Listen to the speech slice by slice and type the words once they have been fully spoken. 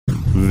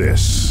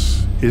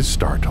This is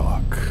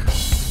StarTalk.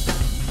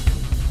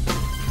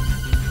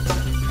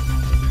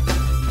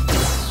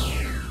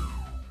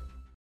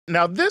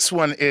 Now, this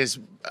one is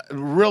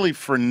really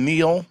for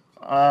Neil,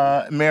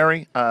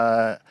 Mary,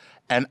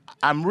 and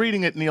I'm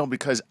reading it, Neil,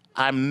 because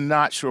I'm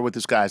not sure what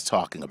this guy's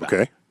talking about.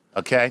 Okay.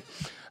 Okay?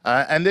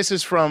 And this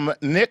is from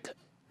Nick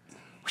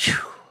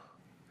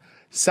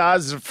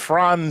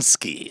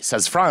Sazfransky.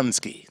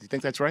 You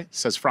think that's right?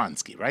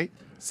 Sazfransky, right?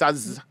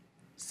 Sazfransky.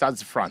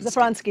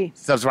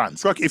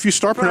 Look, if you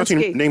start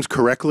pronouncing names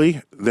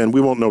correctly, then we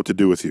won't know what to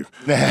do with you.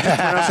 You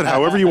pronounce it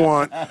however you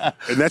want,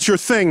 and that's your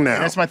thing now.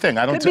 That's my thing.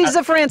 I don't. Could be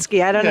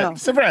Zafransky. I don't know.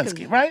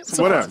 Zafransky, right?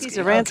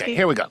 Zafransky. Okay,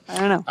 here we go. I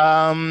don't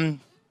know.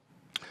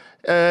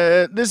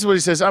 This is what he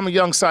says. I'm a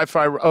young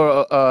sci-fi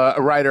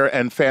writer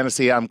and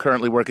fantasy. I'm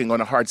currently working on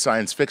a hard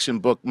science fiction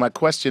book. My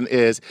question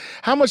is,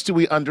 how much do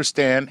we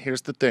understand,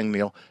 here's the thing,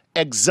 Neil,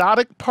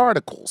 exotic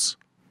particles?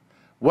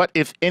 What,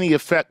 if any,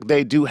 effect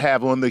they do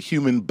have on the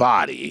human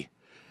body?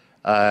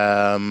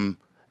 And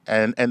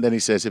then he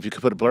says, if you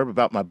could put a blurb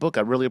about my book,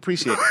 I'd really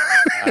appreciate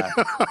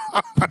it.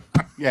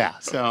 Yeah,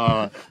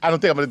 so I don't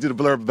think I'm going to do the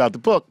blurb about the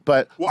book,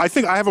 but... Well, I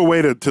think I have a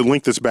way to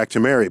link this back to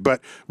Mary, but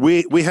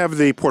we have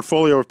the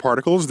portfolio of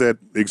particles that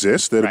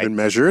exist, that have been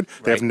measured.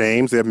 They have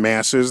names, they have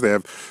masses, they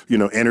have,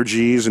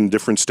 energies in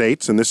different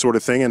states and this sort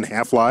of thing, and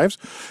half-lives.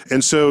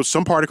 And so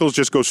some particles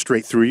just go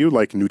straight through you,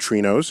 like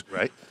neutrinos.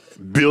 Right.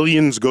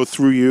 Billions go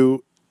through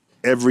you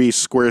every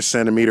square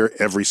centimeter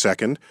every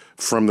second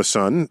from the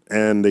sun,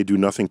 and they do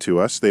nothing to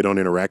us. They don't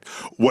interact.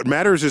 What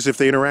matters is if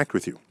they interact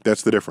with you.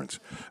 That's the difference.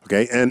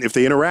 Okay? And if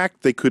they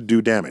interact, they could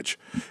do damage.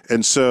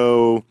 And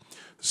so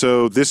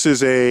this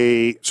is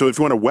so if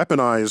you want to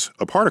weaponize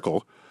a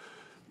particle,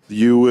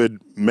 you would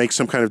make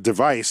some kind of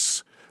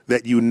device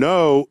that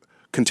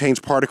contains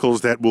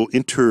particles that will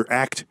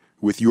interact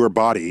with your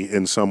body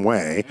in some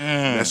way,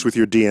 mess with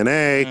your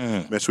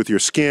DNA, mess with your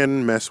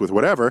skin, mess with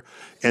whatever,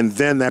 and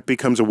then that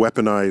becomes a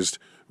weaponized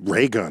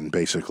ray gun,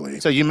 basically.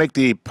 So you make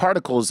the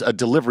particles a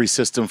delivery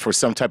system for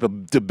some type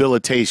of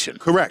debilitation.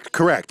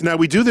 Correct. Now,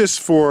 we do this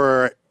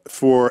for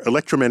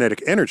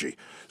electromagnetic energy.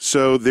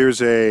 So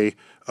there's a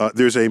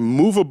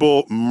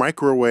movable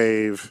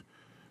microwave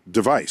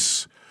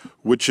device,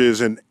 which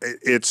is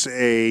it's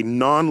a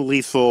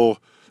non-lethal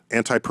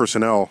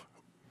anti-personnel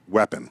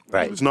weapon.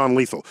 Right. It's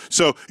non-lethal.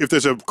 So if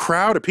there's a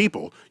crowd of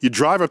people, you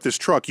drive up this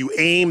truck, you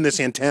aim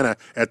this antenna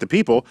at the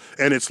people,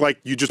 and it's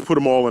like you just put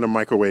them all in a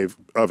microwave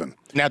oven.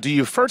 Now, do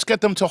you first get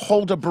them to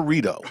hold a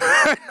burrito?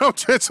 No,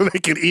 so they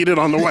can eat it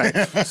on the way.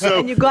 So,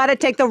 And you got to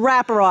take the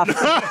wrapper off.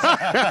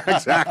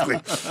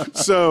 exactly.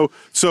 So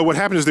what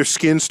happens is their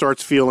skin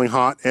starts feeling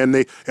hot, and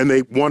they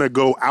want to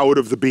go out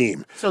of the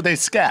beam. So they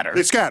scatter.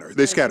 They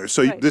scatter.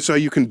 So this is how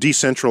you can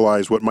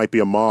decentralize what might be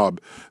a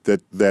mob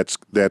that's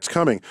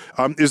coming.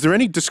 Is there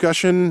any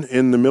discussion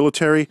in the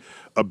military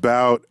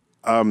about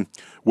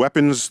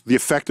weapons, the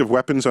effect of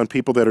weapons on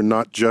people that are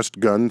not just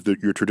guns,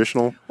 your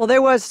traditional? Well,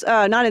 there was,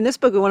 not in this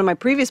book, but one of my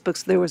previous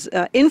books, there was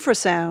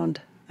Infrasound.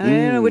 I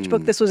don't know which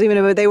book this was even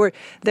about.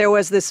 There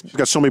was this... She's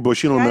got so many books,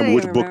 she don't remember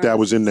which book that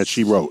was in that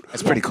she wrote.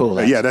 That's pretty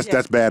cool. Yeah, that's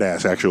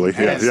badass, actually.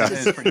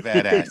 That's pretty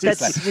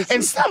badass. It's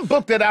in some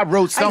book that I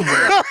wrote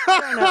somewhere.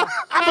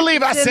 I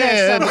believe I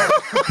said.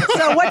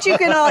 So what you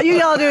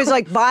all do is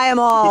like buy them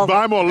all.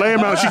 Buy them all, lay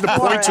them out, she can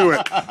point to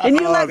it. And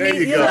you let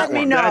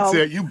me know. That's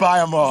it. You buy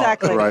them all.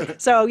 Exactly.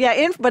 Right. So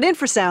yeah, but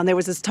Infrasound, there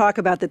was this talk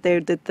about that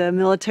the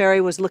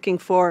military was looking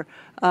for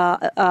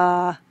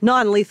a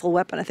non-lethal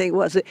weapon. I think it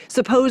was.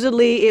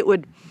 Supposedly it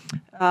would.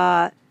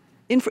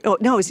 It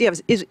was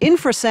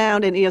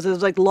infrasound, and it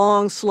was like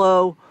long,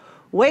 slow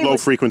waves. Low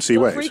frequency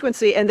waves.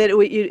 Frequency, and that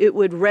it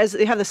would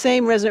have the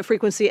same resonant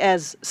frequency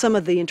as some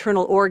of the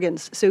internal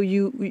organs. So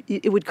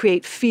it would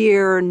create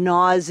fear,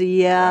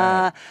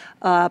 nausea,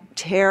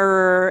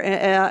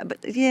 terror. But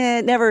yeah,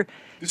 it never.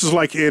 This is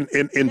like in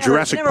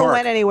Jurassic Park. Never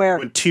went anywhere.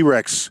 When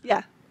T-Rex.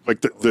 Yeah.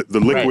 Like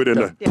the liquid in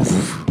the... Yes.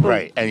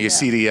 Right, and you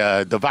see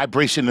the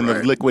vibration in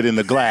the liquid in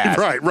the glass.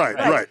 Right.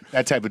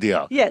 That type of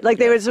deal. Yeah, like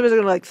they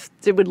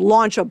would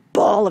launch a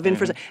ball of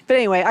infrasound. But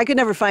anyway, I could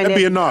never find it.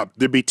 That'd be a knob.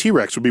 There'd be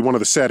T-Rex would be one of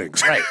the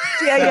settings. Right.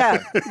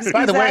 Yeah.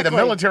 By the way, the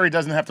military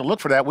doesn't have to look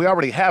for that. We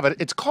already have it.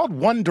 It's called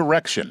One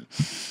Direction.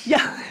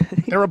 Yeah.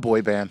 They're a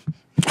boy band.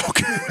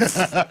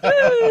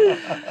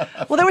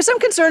 Well, there was some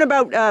concern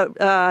about,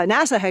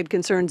 NASA had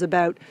concerns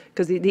about,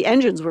 because the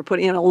engines were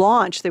putting in a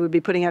launch, they would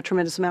be putting out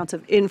tremendous amounts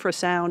of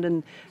infrasound,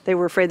 and they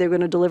were afraid they were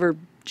going to deliver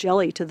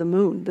jelly to the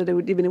moon, that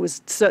it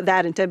was so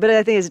that intense. But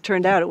I think as it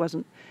turned out, it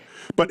wasn't.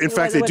 But in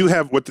fact, they do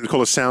have what they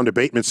call a sound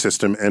abatement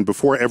system, and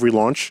before every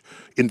launch,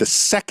 in the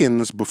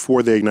seconds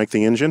before they ignite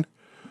the engine,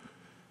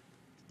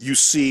 you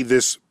see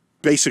this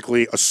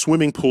basically a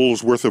swimming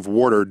pool's worth of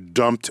water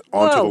dumped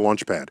onto the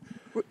launch pad.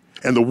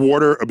 And the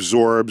water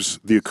absorbs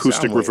the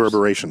acoustic Sound waves.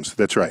 reverberations.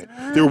 That's right.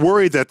 They're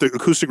worried that the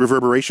acoustic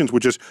reverberations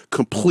would just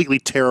completely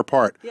tear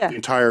apart Yeah. the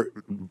entire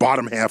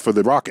bottom half of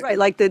the rocket. Right,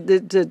 like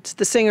the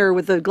singer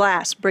with the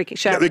glass breaking, Yeah,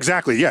 shattering.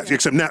 exactly, yes.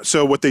 Except now,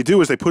 so what they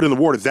do is they put in the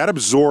water, that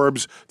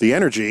absorbs the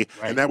energy,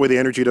 and that way the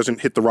energy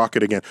doesn't hit the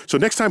rocket again. So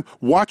next time,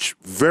 watch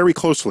very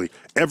closely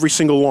every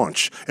single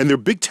launch. And they're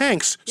big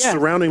tanks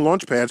surrounding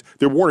launch pads,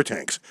 they're water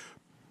tanks.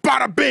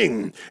 Bada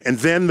bing! And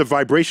then the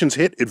vibrations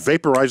hit, it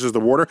vaporizes the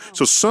water.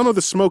 So some of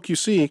the smoke you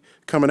see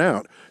coming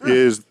out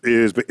is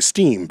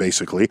steam,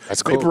 basically.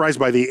 That's cool. Vaporized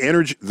by the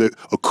energy, the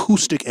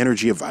acoustic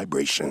energy of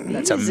vibration.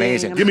 That's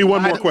amazing. Give me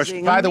one more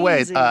question. By the way,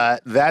 Amazing.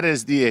 that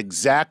is the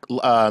exact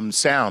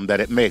sound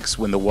that it makes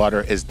when the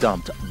water is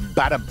dumped.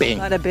 Bada bing.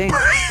 Bada bing.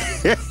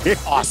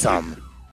 Awesome.